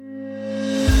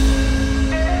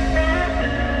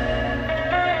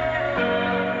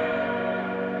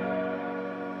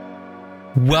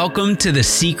Welcome to the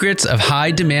Secrets of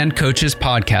High Demand Coaches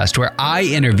podcast, where I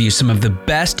interview some of the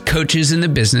best coaches in the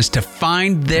business to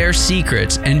find their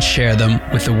secrets and share them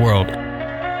with the world.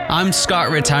 I'm Scott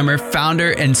Ritzheimer,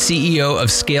 founder and CEO of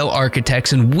Scale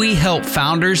Architects, and we help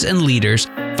founders and leaders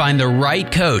find the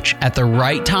right coach at the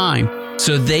right time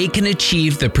so they can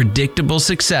achieve the predictable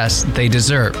success they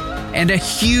deserve. And a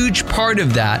huge part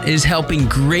of that is helping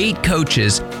great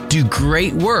coaches do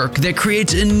great work that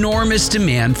creates enormous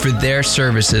demand for their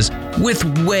services with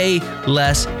way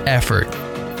less effort.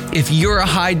 If you're a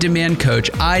high demand coach,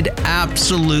 I'd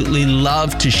absolutely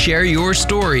love to share your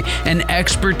story and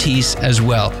expertise as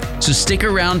well. So stick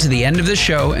around to the end of the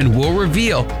show and we'll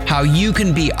reveal how you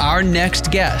can be our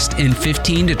next guest in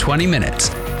 15 to 20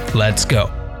 minutes. Let's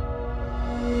go.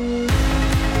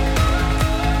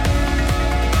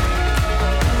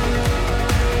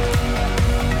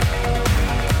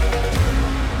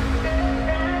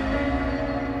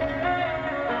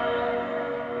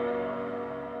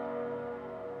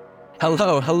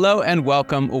 Hello, and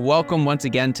welcome. Welcome once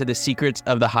again to the Secrets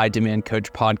of the High Demand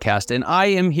Coach podcast. And I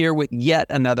am here with yet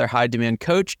another high demand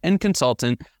coach and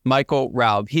consultant, Michael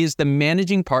Roub. He is the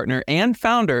managing partner and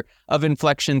founder of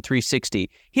Inflection 360.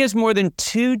 He has more than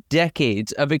 2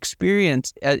 decades of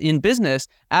experience in business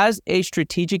as a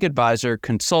strategic advisor,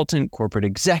 consultant, corporate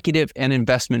executive, and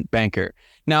investment banker.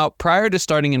 Now, prior to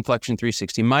starting Inflection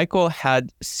 360, Michael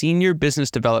had senior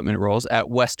business development roles at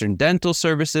Western Dental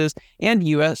Services and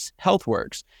U.S.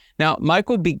 HealthWorks. Now,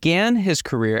 Michael began his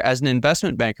career as an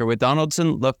investment banker with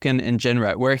Donaldson, Lufkin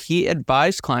Jenrette, where he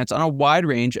advised clients on a wide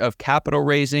range of capital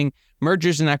raising,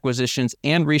 mergers and acquisitions,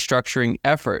 and restructuring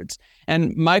efforts.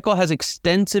 And Michael has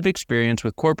extensive experience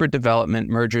with corporate development,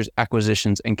 mergers,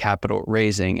 acquisitions, and capital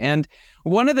raising. And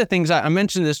one of the things I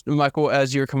mentioned this, Michael,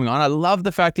 as you're coming on, I love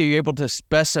the fact that you're able to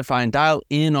specify and dial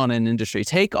in on an industry.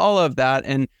 Take all of that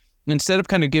and instead of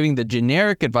kind of giving the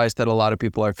generic advice that a lot of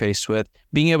people are faced with,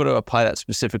 being able to apply that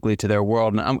specifically to their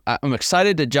world. And I'm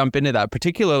excited to jump into that,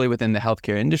 particularly within the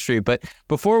healthcare industry. But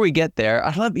before we get there,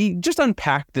 I'd love you just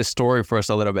unpack this story for us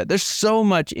a little bit. There's so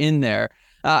much in there.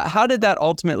 How did that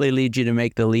ultimately lead you to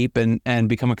make the leap and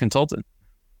become a consultant?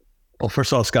 Well,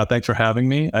 first of all, Scott, thanks for having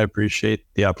me. I appreciate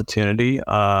the opportunity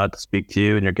to speak to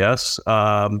you and your guests.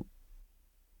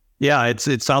 Yeah,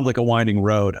 it sounds like a winding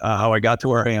road, how I got to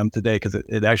where I am today, because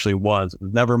it actually was. It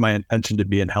was never my intention to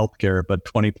be in healthcare, but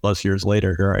 20 plus years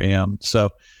later, here I am. So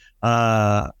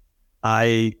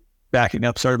backing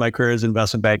up, started my career as an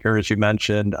investment banker, as you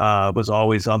mentioned, was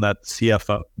always on that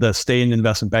CFO, the stay in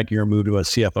investment banking or move to a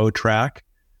CFO track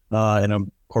in a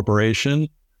corporation.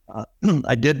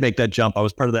 I did make that jump. I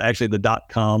was part of the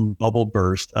 .com bubble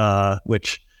burst,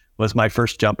 which was my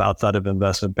first jump outside of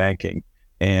investment banking.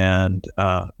 And,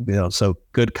 so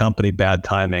good company, bad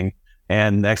timing.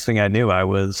 And next thing I knew, I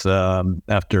was,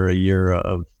 after a year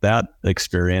of that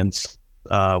experience,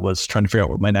 was trying to figure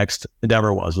out what my next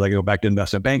endeavor was. Was I go back to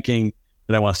investment banking?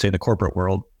 Did I want to stay in the corporate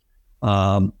world?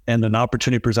 And an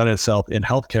opportunity presented itself in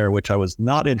healthcare, which I was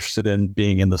not interested in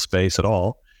being in the space at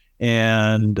all.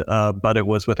 And, but it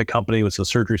was with a company, it was a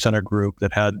surgery center group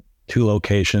that had 2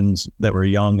 locations that were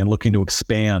young and looking to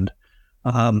expand.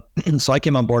 So I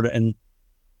came on board and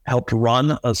helped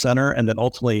run a center and then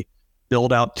ultimately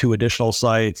build out 2 additional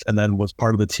sites, and then was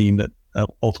part of the team that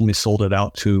ultimately sold it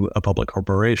out to a public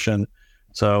corporation.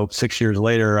 So 6 years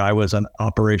later, I was an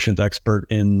operations expert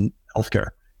in healthcare,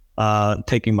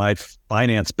 taking my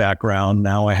finance background.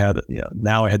 Now I had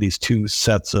these 2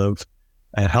 sets of,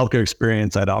 I had healthcare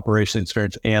experience, I had operations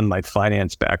experience, and my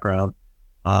finance background.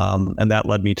 And that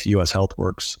led me to U.S.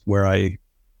 HealthWorks,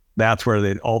 that's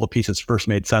where all the pieces first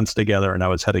made sense together. And I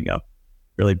was heading up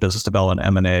really business development,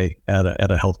 M&A at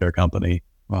a healthcare company.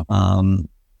 Wow.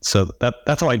 So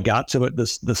that's how I got to it,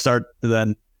 the start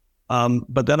then.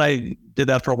 But then I did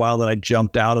that for a while. Then I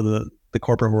jumped out of the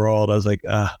corporate world. I was like,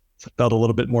 felt a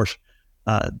little bit more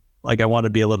like I wanted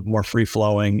to be a little more free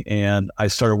flowing. And I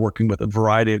started working with a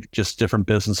variety of just different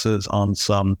businesses on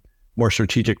some more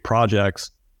strategic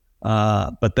projects.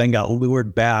 But then got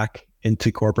lured back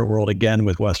into corporate world again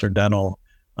with Western Dental,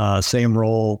 same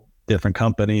role, different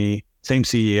company, same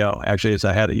CEO actually as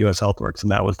I had at U.S. HealthWorks,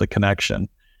 and that was the connection.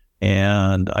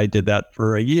 And I did that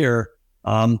for a year,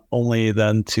 only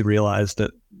then to realize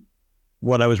that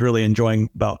what I was really enjoying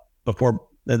about before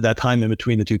that time in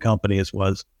between the 2 companies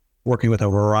was working with a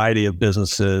variety of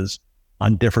businesses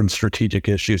on different strategic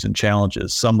issues and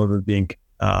challenges. Some of it being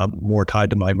more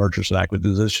tied to my mergers and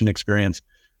acquisition experience,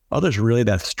 others really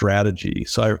that strategy.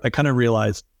 So I kind of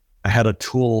realized I had a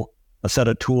set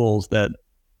of tools that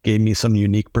gave me some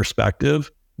unique perspective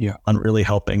on really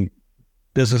helping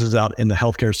businesses out in the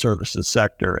healthcare services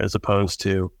sector, as opposed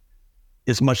to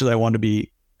as much as I want to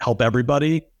help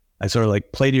everybody, I sort of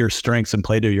like play to your strengths and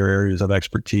play to your areas of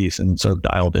expertise, and sort of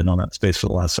dialed in on that space for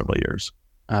the last several years.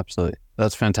 Absolutely.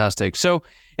 That's fantastic. So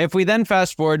if we then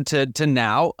fast forward to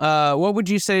now, what would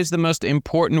you say is the most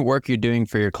important work you're doing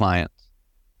for your clients?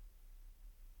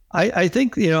 I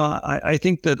think, I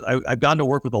think that I've gotten to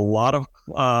work with a lot of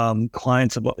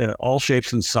clients in all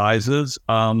shapes and sizes.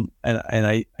 And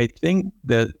I think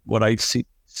that what I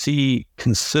see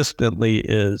consistently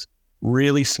is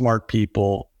really smart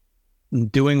people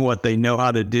doing what they know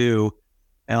how to do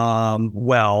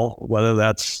well, whether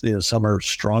that's, some are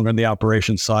stronger on the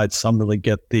operations side, some really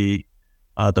get the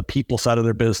people side of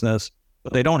their business,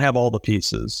 but they don't have all the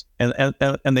pieces. And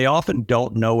they often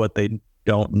don't know what they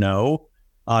don't know.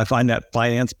 I find that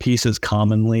finance piece is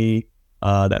commonly,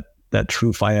 that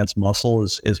true finance muscle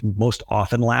is most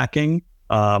often lacking.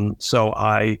 So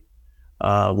I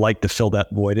like to fill that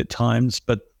void at times.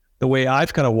 But the way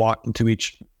I've kind of walked into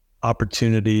each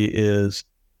opportunity is,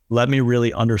 let me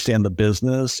really understand the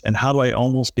business, and how do I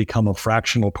almost become a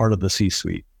fractional part of the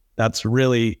C-suite? That's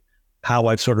really how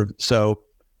I've so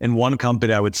in one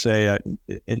company, I would say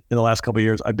in the last couple of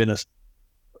years, I've been a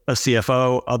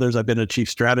CFO, others I've been a chief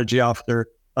strategy officer,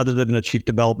 others I've been a chief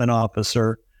development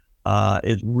officer,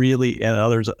 and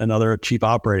others another chief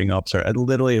operating officer. I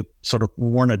literally have sort of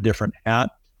worn a different hat,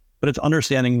 but it's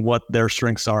understanding what their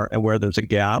strengths are and where there's a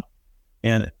gap,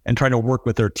 and trying to work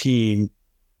with their team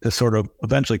to sort of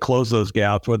eventually close those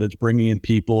gaps, whether it's bringing in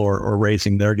people or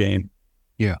raising their game.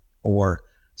 Yeah. But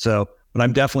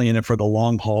I'm definitely in it for the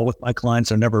long haul with my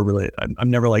clients. I'm never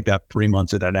like that 3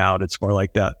 months in and out. It's more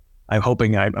like that.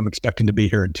 I'm expecting to be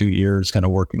here in 2 years, kind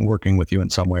of working with you in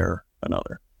some way or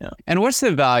another. Yeah. And what's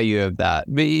the value of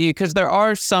that? Because there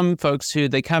are some folks who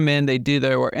they come in, they do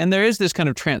their work, and there is this kind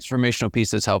of transformational piece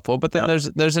that's helpful. But then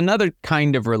there's another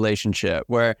kind of relationship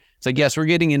where it's like, yes, we're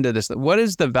getting into this. What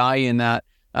is the value in that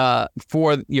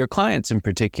for your clients in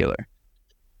particular?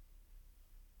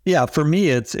 Yeah, for me,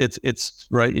 it's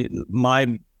right.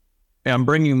 I'm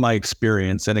bringing my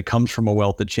experience, and it comes from a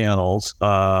wealth of channels,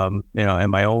 and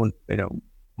my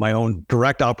own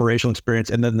direct operational experience,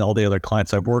 and then all the other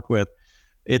clients I've worked with.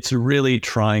 It's really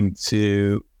trying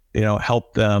to,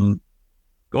 help them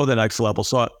go to the next level.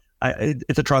 So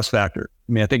it's a trust factor.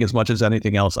 I mean, I think as much as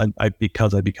anything else,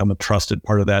 because I become a trusted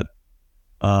part of that,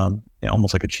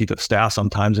 almost like a chief of staff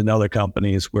sometimes in other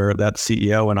companies, where that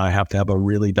CEO and I have to have a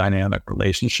really dynamic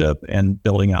relationship and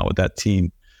building out with that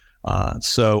team.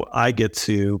 So I get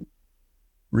to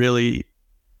really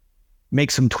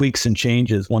make some tweaks and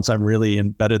changes once I'm really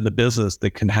embedded in the business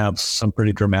that can have some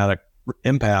pretty dramatic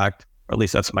impact, or at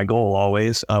least that's my goal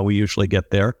always. We usually get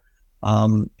there.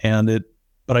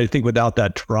 But I think without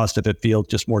that trust, if it feels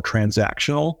just more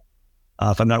transactional,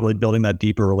 if I'm not really building that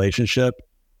deeper relationship,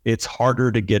 it's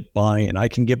harder to get buy-in. I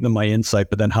can give them my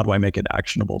insight, but then how do I make it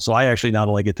actionable? So I actually not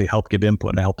only get to help give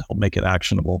input, and I help make it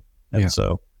actionable. And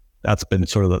so that's been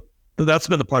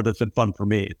the part that's been fun for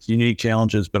me. It's unique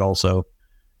challenges, but also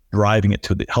driving it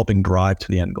helping drive to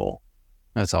the end goal.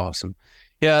 That's awesome.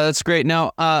 Yeah, that's great.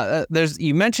 Now,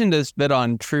 you mentioned this bit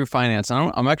on true finance,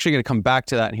 and I'm actually going to come back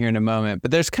to that here in a moment.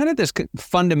 But there's kind of this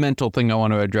fundamental thing I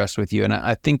want to address with you, and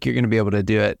I think you're going to be able to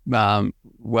do it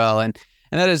well.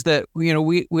 And that is that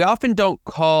we often don't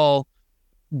call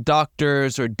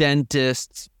doctors or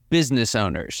dentists business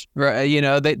owners, right?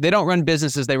 They don't run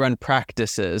businesses, they run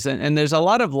practices, and there's a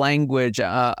lot of language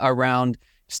around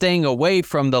staying away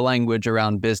from the language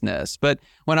around business. But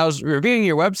when I was reviewing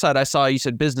your website, I saw you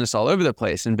said business all over the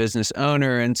place and business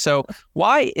owner. And so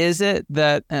why is it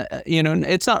that,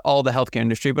 it's not all the healthcare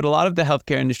industry, but a lot of the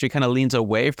healthcare industry kind of leans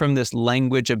away from this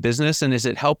language of business, and is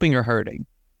it helping or hurting?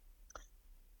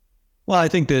 Well, I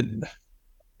think that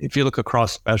if you look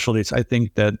across specialties, I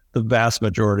think that the vast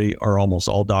majority or almost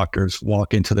all doctors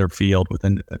walk into their field with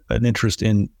an interest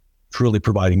in truly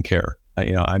providing care. I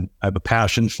have a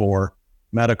passion for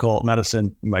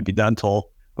medicine, might be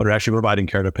dental, but are actually providing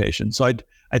care to patients. So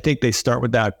I think they start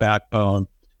with that backbone.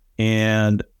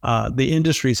 And the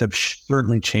industries have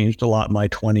certainly changed a lot in my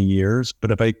 20 years.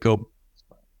 But if I go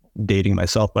dating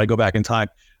myself, but I go back in time,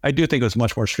 I do think it was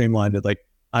much more streamlined. Like,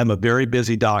 I'm a very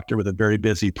busy doctor with a very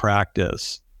busy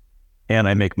practice, and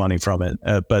I make money from it.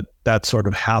 But that sort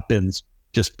of happens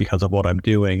just because of what I'm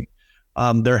doing.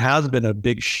 There has been a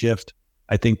big shift.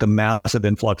 I think the massive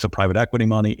influx of private equity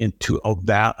money into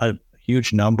a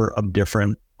huge number of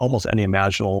different, almost any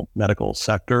imaginable medical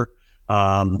sector,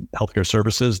 healthcare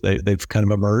services, they've kind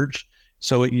of emerged.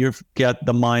 So you get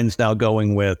the minds now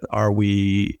going with, what are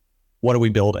we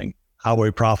building? How are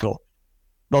we profitable?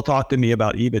 They'll talk to me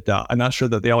about EBITDA. I'm not sure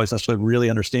that they always necessarily really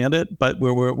understand it, but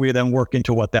we then work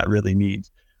into what that really means.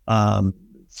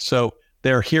 So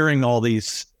they're hearing all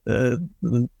these,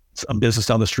 some business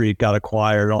down the street got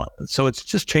acquired. So it's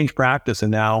just changed practice.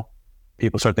 And now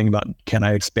people start thinking about, can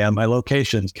I expand my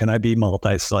locations? Can I be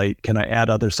multi-site? Can I add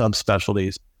other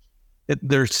subspecialties?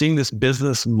 They're seeing this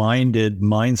business-minded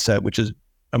mindset, which is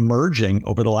emerging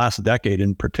over the last decade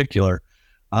in particular.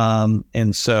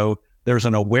 And so there's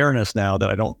an awareness now that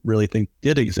I don't really think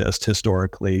did exist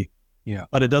historically. Yeah.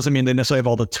 But it doesn't mean they necessarily have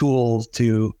all the tools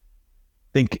to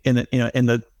think in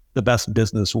the best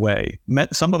business way.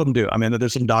 Some of them do. I mean,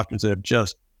 there's some doctors that have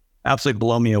just absolutely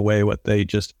blown me away what they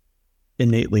just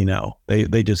innately know.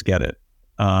 They just get it.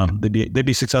 They'd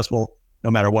be successful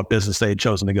no matter what business they had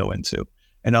chosen to go into.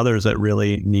 And others that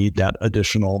really need that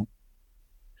additional,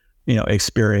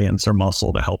 experience or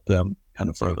muscle to help them kind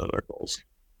of further their goals.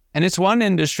 And it's one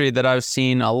industry that I've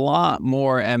seen a lot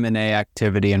more M&A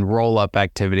activity and roll-up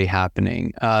activity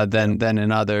happening than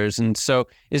in others. And so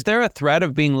is there a threat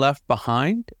of being left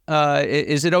behind?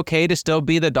 Is it okay to still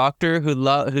be the doctor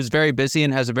who's very busy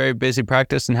and has a very busy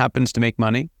practice and happens to make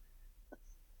money?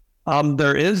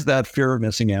 There is that fear of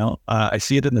missing out. I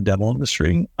see it in the dental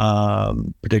industry.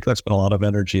 Particularly, I spent a lot of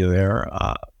energy there.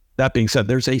 That being said,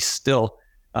 there's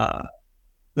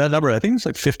that number, I think it's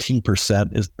like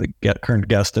 15% is the current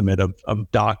guesstimate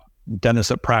of dentists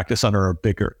that practice under a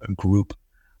group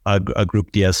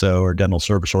DSO or dental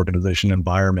service organization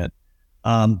environment.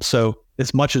 So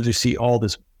as much as you see all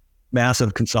this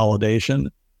massive consolidation,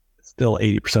 still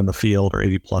 80% of the field or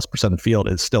 80+% of the field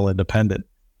is still independent.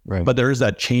 Right. But there is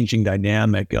that changing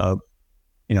dynamic of,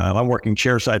 if I'm working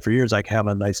chairside for years, I can have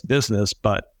a nice business,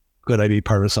 but could I be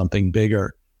part of something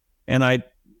bigger? And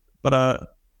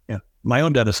my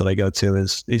own dentist that I go to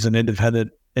he's an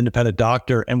independent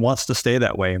doctor and wants to stay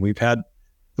that way. And we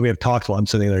have talks while I'm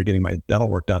sitting there getting my dental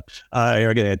work done,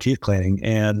 or getting a teeth cleaning.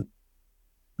 And,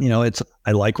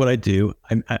 I like what I do.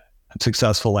 I'm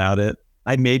successful at it.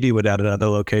 I maybe would add another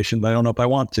location, but I don't know if I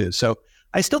want to. So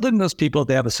I still think those people, if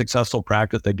they have a successful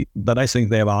practice, but I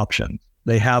think they have options.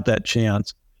 They have that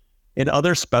chance. In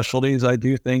other specialties, I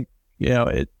do think,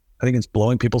 I think it's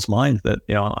blowing people's minds that,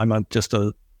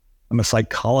 I'm a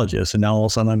psychologist, and now all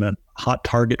of a sudden I'm a hot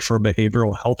target for a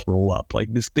behavioral health roll-up. Like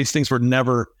these things were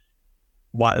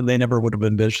they never would have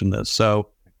envisioned this. So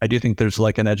I do think there's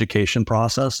like an education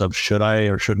process of should I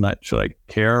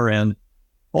care? And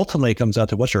ultimately it comes out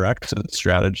to what's your exit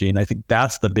strategy. And I think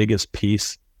that's the biggest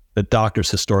piece that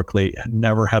doctors historically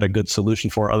never had a good solution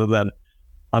for, other than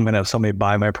I'm going to have somebody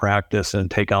buy my practice and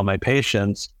take on my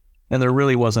patients. And there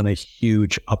really wasn't a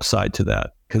huge upside to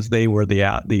that because they were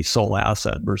the sole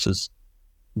asset versus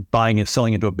buying and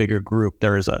selling into a bigger group.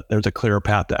 There's a clearer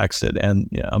path to exit and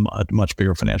a much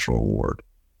bigger financial reward.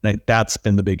 And that's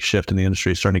been the big shift in the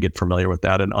industry, starting to get familiar with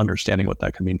that and understanding what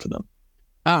that can mean for them.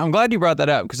 I'm glad you brought that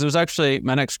up because it was actually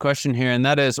my next question here. And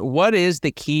that is, what is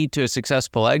the key to a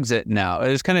successful exit now?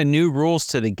 There's kind of new rules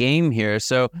to the game here.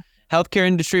 So healthcare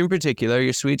industry in particular,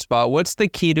 your sweet spot, what's the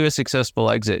key to a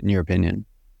successful exit in your opinion?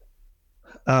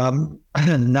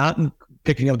 Not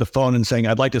picking up the phone and saying,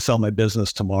 I'd like to sell my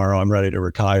business tomorrow. I'm ready to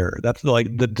retire. That's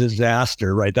like the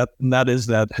disaster, right? That is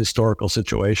that historical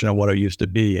situation of what it used to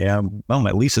be. And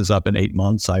my lease is up in 8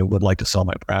 months. I would like to sell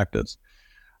my practice.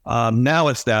 Now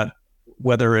it's that,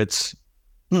 whether it's,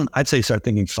 I'd say start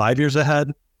thinking 5 years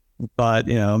ahead, but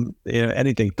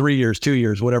anything 3 years, 2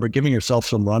 years, whatever, giving yourself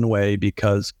some runway,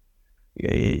 because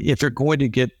if you're going to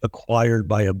get acquired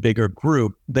by a bigger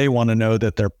group, they want to know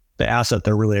that the asset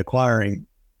they're really acquiring,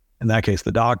 in that case,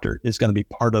 the doctor, is going to be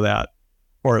part of that,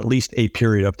 or at least a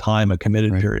period of time, a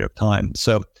committed period of time.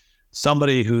 So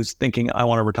somebody who's thinking, I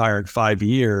want to retire in 5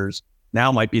 years,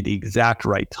 now might be the exact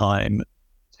right time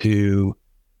to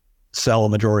sell a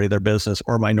majority of their business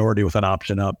or minority with an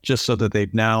option up, just so that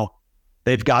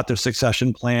they've got their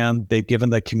succession plan. They've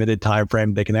given the committed time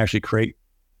frame. They can actually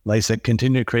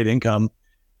continue to create income.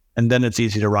 And then it's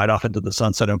easy to ride off into the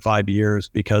sunset in 5 years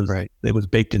because it was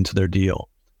baked into their deal.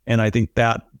 And I think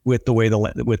that with the way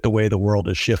the world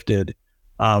has shifted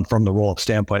from the roll-up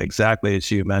standpoint, exactly as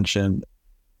you mentioned,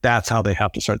 that's how they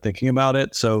have to start thinking about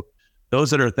it. So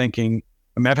those that are thinking,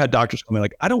 I've had doctors come in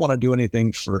like, I don't want to do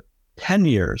anything for 10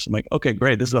 years. I'm like, okay,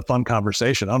 great. This is a fun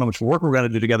conversation. I don't know how much work we're going to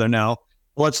do together now.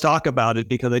 Let's talk about it,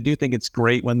 because I do think it's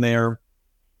great when they're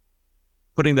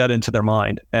putting that into their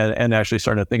mind and actually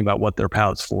starting to think about what their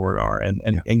paths forward are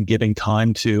and giving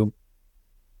time to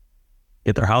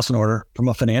get their house in order from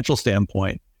a financial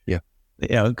standpoint. Yeah.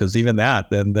 Because even that,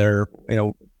 then they're,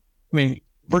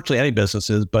 virtually any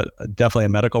businesses, but definitely a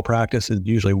medical practice is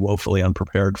usually woefully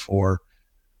unprepared for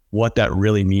what that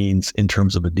really means in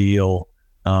terms of a deal.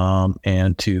 You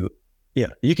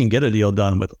can get a deal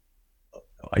done with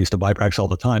I used to buy practice all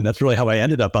the time. That's really how I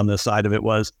ended up on this side of it,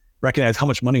 was recognize how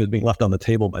much money was being left on the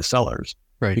table by sellers,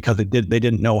 right? Because they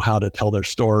didn't know how to tell their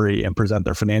story and present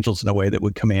their financials in a way that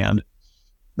would command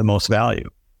the most value.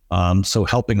 So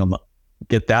helping them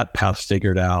get that path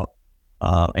figured out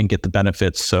and get the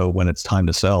benefits, so when it's time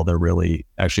to sell, they're really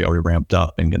actually already ramped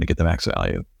up and going to get the max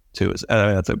value too.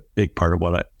 That's a big part of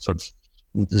what I sort of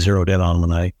zeroed in on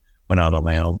when I went out on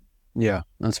my own. Yeah,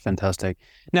 that's fantastic.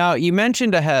 Now, you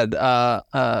mentioned ahead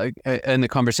in the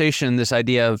conversation this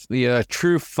idea of a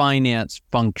true finance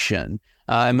function,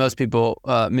 and most people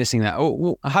missing that.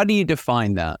 How do you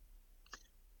define that?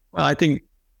 Well, I think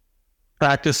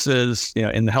practices,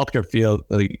 in the healthcare field,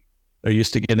 they're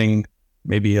used to getting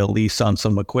maybe a lease on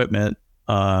some equipment.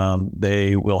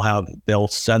 They'll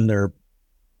send their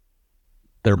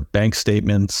bank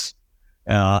statements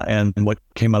and what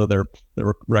came out of their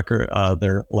record,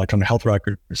 their electronic health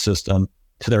record system,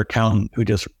 to their accountant, who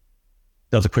just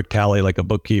does a quick tally like a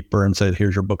bookkeeper and says,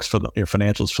 "Here's your books for your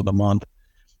financials for the month."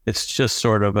 It's just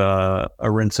sort of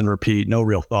a rinse and repeat, no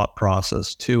real thought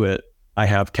process to it. I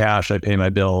have cash, I pay my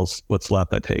bills, what's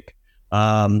left I take,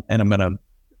 and I'm going to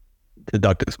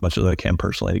deduct as much as I can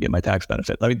personally to get my tax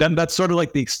benefit. I mean, that's sort of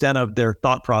like the extent of their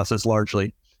thought process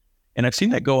largely. And I've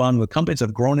seen that go on with companies that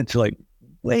have grown into like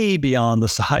way beyond the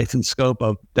size and scope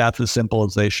of that's as simple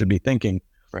as they should be thinking.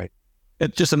 Right.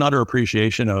 It's just another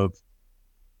appreciation of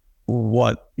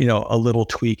what, a little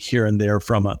tweak here and there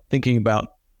from thinking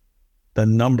about the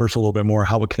numbers a little bit more,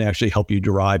 how it can actually help you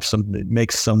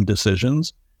make some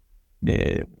decisions.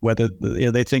 Whether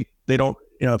they think they don't,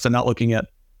 if they're not looking at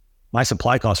my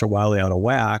supply costs are wildly out of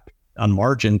whack on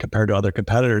margin compared to other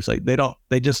competitors, like they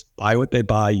just buy what they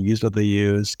buy, use what they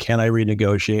use. Can I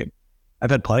renegotiate?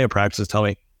 I've had plenty of practices tell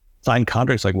me, sign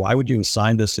contracts like, why would you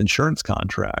sign this insurance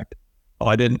contract? Oh,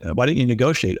 why didn't you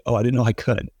negotiate? Oh, I didn't know I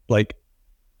could. Like,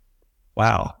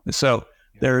 wow. So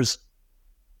there's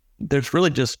really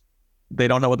just, they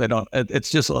don't know what they don't, it's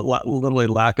just literally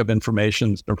lack of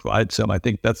information to provide to them. I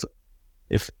think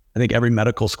every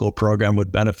medical school program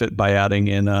would benefit by adding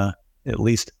in at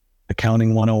least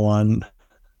accounting 101,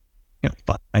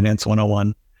 finance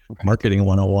 101, okay, marketing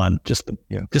 101, just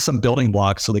some building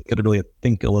blocks so they could really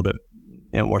think a little bit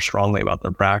more strongly about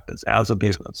their practice as a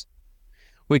business.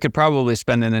 We could probably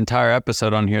spend an entire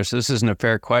episode on here, so this isn't a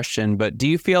fair question, but do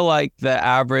you feel like the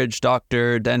average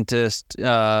doctor, dentist,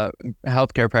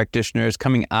 healthcare practitioner is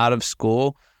coming out of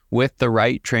school with the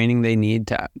right training they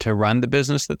need to run the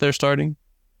business that they're starting?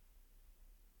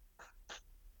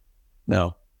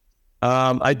 No,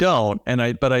 I don't.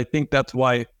 But I think that's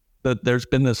why there's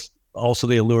been this, also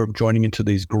the allure of joining into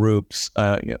these groups,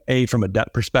 from a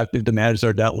debt perspective to manage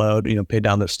their debt load, pay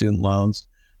down their student loans.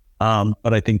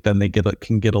 But I think then they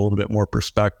can get a little bit more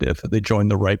perspective if they join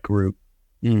the right group.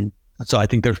 Mm. So I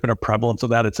think there's been a prevalence of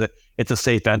that. It's a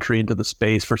safe entry into the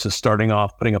space versus starting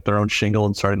off, putting up their own shingle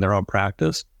and starting their own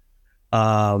practice.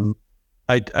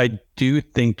 I do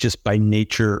think just by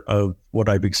nature of what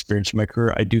I've experienced in my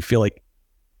career, I do feel like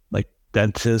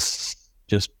dentists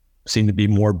just seem to be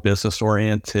more business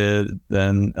oriented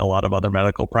than a lot of other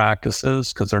medical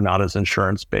practices because they're not as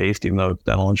insurance based, even though it's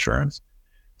dental insurance.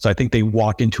 So I think they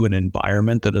walk into an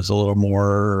environment that is a little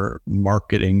more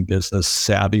marketing business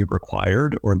savvy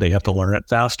required, or they have to learn it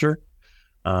faster,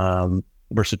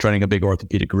 versus joining a big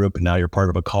orthopedic group and now you're part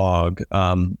of a cog.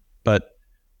 But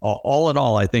all in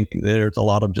all, I think there's a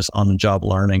lot of just on-the-job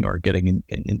learning or getting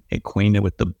acquainted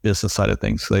with the business side of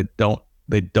things. So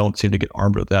they don't seem to get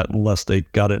armed with that unless they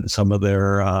got it in some of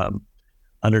their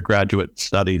undergraduate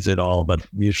studies at all, but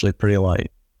usually pretty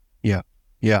light. Yeah.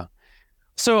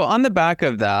 So on the back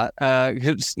of that,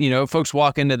 folks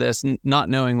walk into this not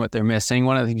knowing what they're missing.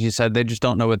 One of the things you said, they just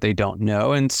don't know what they don't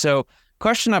know. And so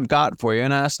question I've got for you,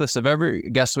 and I ask this of every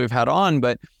guest we've had on,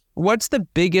 but what's the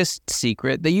biggest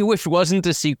secret that you wish wasn't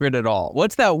a secret at all?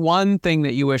 What's that one thing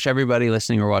that you wish everybody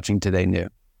listening or watching today knew?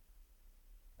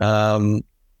 One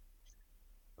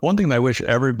thing that I wish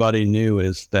everybody knew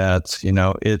is that, you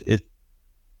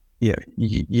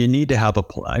need to have a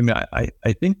plan. I mean,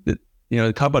 I think that,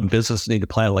 talk about business need to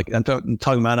plan. Like I'm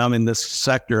talking about, I'm in this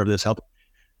sector of this health,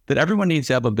 that everyone needs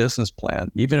to have a business plan.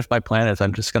 Even if my plan is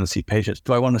I'm just going to see patients.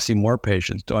 Do I want to see more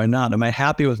patients? Do I not? Am I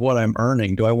happy with what I'm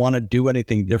earning? Do I want to do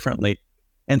anything differently?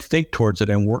 And think towards it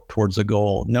and work towards a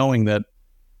goal, knowing that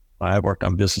I've worked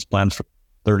on business plans for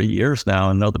 30 years now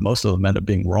and know that most of them end up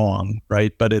being wrong,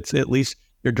 right? But it's at least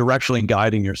you're directionally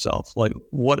guiding yourself. Like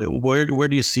where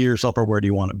do you see yourself, or where do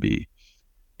you want to be?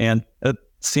 And it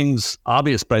seems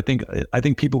obvious, but I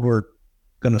think people who are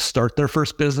going to start their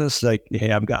first business, like,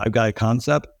 hey, I've got a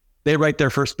concept. They write their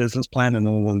first business plan, and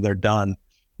then when they're done,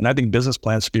 And I think business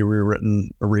plans should be rewritten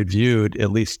or reviewed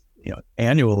at least,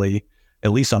 annually,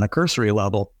 at least on a cursory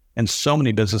level. And so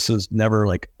many businesses never,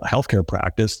 like a healthcare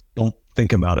practice, don't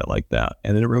think about it like that.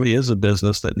 And it really is a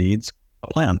business that needs a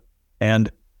plan. And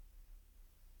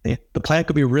the plan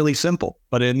could be really simple,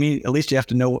 but at least you have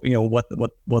to know,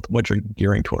 what you're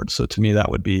gearing towards. So to me,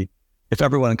 that would be, if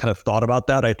everyone kind of thought about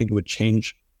that, I think it would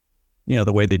change,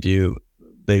 the way they view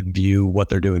what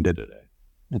they're doing day to day.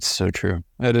 It's so true.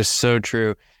 That is so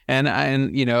true. And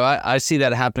I see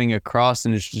that happening across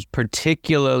industries,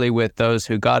 particularly with those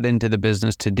who got into the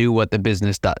business to do what the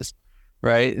business does,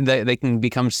 right? They can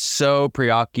become so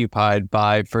preoccupied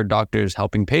for doctors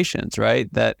helping patients,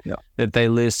 right? That they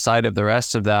lose sight of the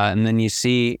rest of that. And then you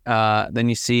see,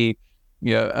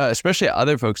 especially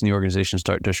other folks in the organization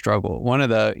start to struggle. One of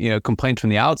the, complaints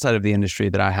from the outside of the industry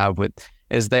that I have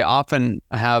is they often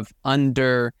have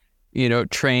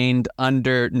trained,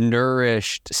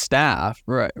 undernourished staff,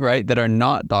 right, that are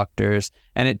not doctors.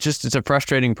 And it's a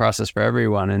frustrating process for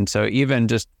everyone. And so even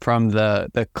just from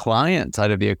the client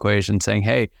side of the equation saying,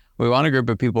 hey, we want a group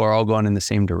of people who are all going in the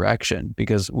same direction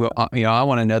because, I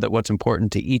want to know that what's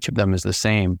important to each of them is the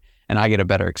same and I get a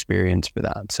better experience for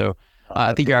that. So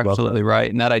I think you're absolutely right.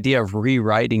 And that idea of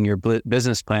rewriting your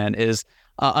business plan is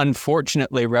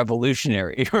unfortunately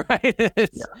revolutionary, right?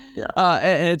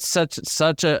 It's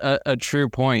such a true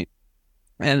point.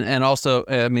 And also,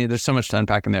 there's so much to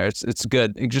unpack in there. It's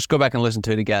good. You just go back and listen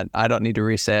to it again. I don't need to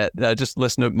re-say it. Just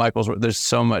listen to Michael's. There's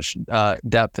so much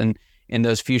depth in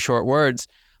those few short words.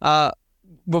 But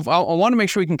I want to make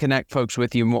sure we can connect folks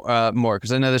with you more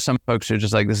because I know there's some folks who are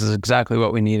just like, this is exactly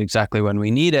what we need, exactly when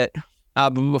we need it.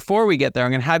 But before we get there,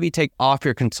 I'm going to have you take off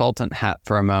your consultant hat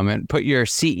for a moment, put your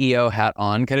CEO hat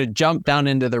on, kind of jump down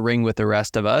into the ring with the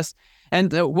rest of us.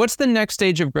 And what's the next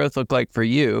stage of growth look like for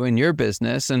you in your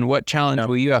business, and what challenge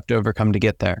will you have to overcome to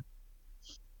get there?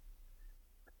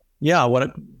 Yeah,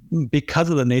 because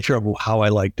of the nature of how I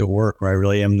like to work, where I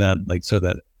really am that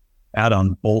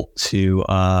add-on bolt to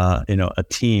a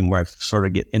team where I sort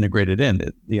of get integrated in.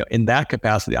 In that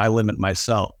capacity, I limit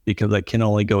myself because I can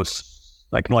only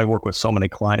work with so many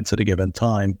clients at a given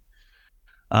time.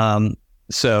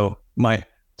 So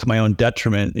to my own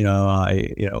detriment,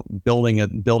 building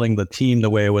the team the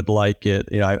way I would like it.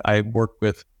 I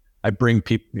bring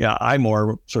people. Yeah, I'm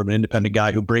more sort of an independent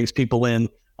guy who brings people in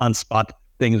on spot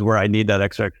things where I need that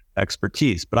extra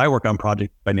expertise. But I work on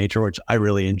project by nature, which I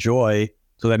really enjoy.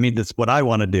 So that means it's what I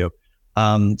want to do.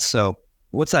 So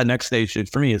what's that next stage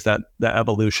for me is that the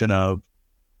evolution of,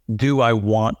 do I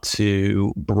want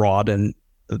to broaden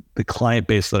the client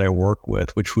base that I work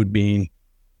with, which would mean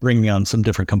bringing on some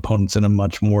different components in a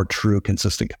much more true,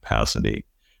 consistent capacity.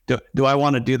 Do I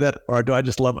want to do that, or do I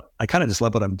kind of just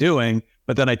love what I'm doing,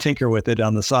 but then I tinker with it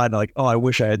on the side, like, oh, I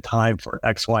wish I had time for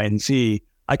X, Y, and Z.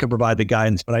 I could provide the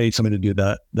guidance, but I need somebody to do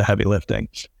the heavy lifting.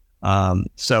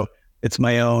 So it's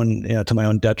my own, to my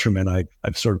own detriment.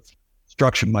 I've sort of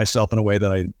structured myself in a way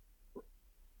that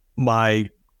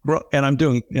and I'm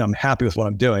doing, I'm happy with what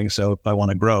I'm doing. So if I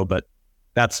want to grow, but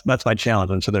that's my challenge.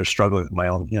 And so they're struggling with my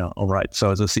own, all right.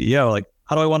 So as a CEO, like,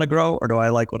 how do I want to grow, or do I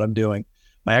like what I'm doing?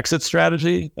 My exit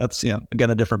strategy, that's, again,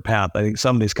 a different path. I think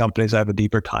some of these companies I have a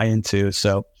deeper tie into.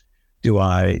 So do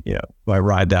I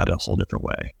ride that in a whole different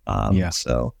way?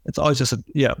 So it's always just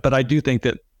but I do think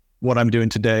that what I'm doing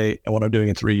today and what I'm doing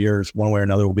in 3 years, one way or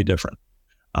another, will be different.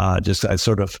 Just I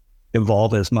sort of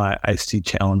evolve as I see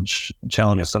challenges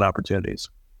and opportunities.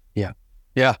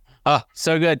 Yeah. Oh,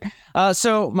 so good.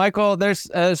 So Michael, there's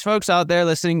folks out there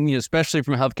listening, especially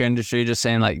from the healthcare industry, just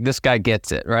saying like, this guy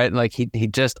gets it, right? Like he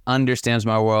just understands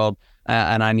my world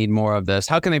and I need more of this.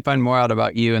 How can they find more out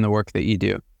about you and the work that you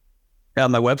do? Yeah,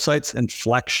 my website's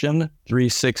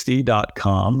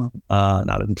inflection360.com.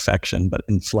 Not infection, but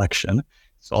inflection.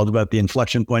 It's all about the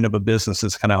inflection point of a business.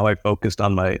 Is kind of how I focused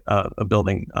on my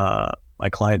building my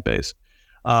client base.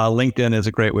 LinkedIn is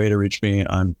a great way to reach me.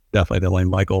 I'm definitely the name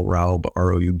Michael Roub,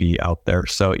 Roub out there.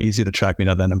 So easy to track me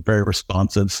down. Then I'm very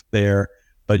responsive there,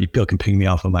 but people can ping me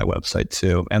off of my website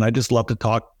too. And I just love to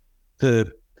talk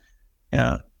to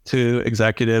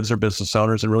executives or business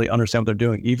owners and really understand what they're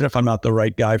doing. Even if I'm not the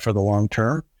right guy for the long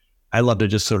term, I love to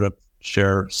just sort of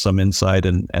share some insight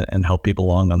and help people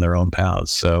along on their own paths.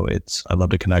 So I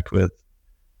love to connect with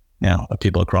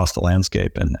people across the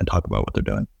landscape and talk about what they're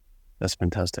doing. That's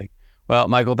fantastic. Well,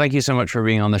 Michael, thank you so much for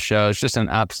being on the show. It's just an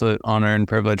absolute honor and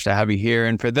privilege to have you here.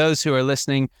 And for those who are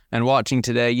listening and watching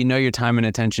today, your time and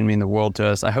attention mean the world to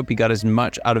us. I hope you got as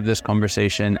much out of this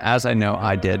conversation as I know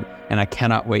I did. And I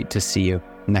cannot wait to see you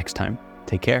next time.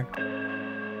 Take care.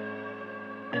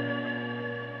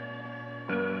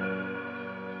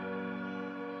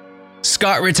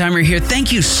 Scott Ritzheimer here.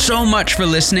 Thank you so much for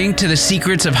listening to the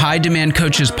Secrets of High Demand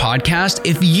Coaches podcast.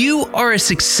 If you are a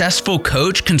successful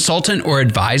coach, consultant, or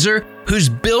advisor who's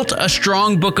built a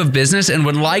strong book of business and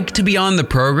would like to be on the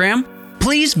program,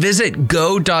 please visit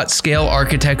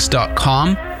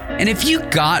go.scalearchitects.com. And if you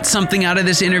got something out of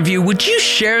this interview, would you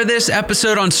share this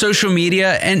episode on social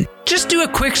media and just do a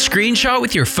quick screenshot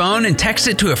with your phone and text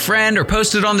it to a friend or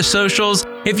post it on the socials?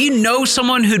 If you know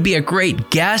someone who'd be a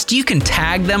great guest, you can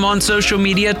tag them on social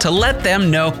media to let them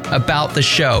know about the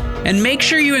show. And make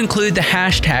sure you include the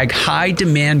hashtag High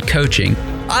Demand Coaching.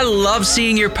 I love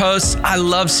seeing your posts. I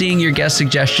love seeing your guest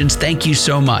suggestions. Thank you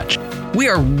so much. We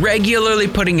are regularly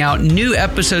putting out new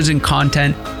episodes and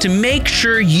content. To make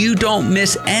sure you don't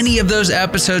miss any of those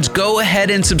episodes, go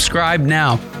ahead and subscribe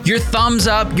now. Your thumbs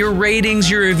up, your ratings,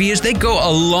 your reviews, they go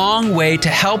a long way to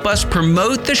help us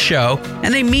promote the show,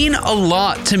 and they mean a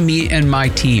lot to me and my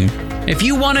team. If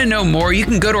you want to know more, you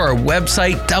can go to our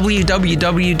website,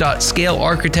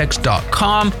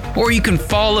 www.scalearchitects.com, or you can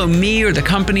follow me or the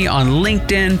company on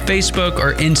LinkedIn, Facebook,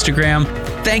 or Instagram.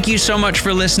 Thank you so much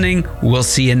for listening. We'll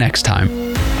see you next time.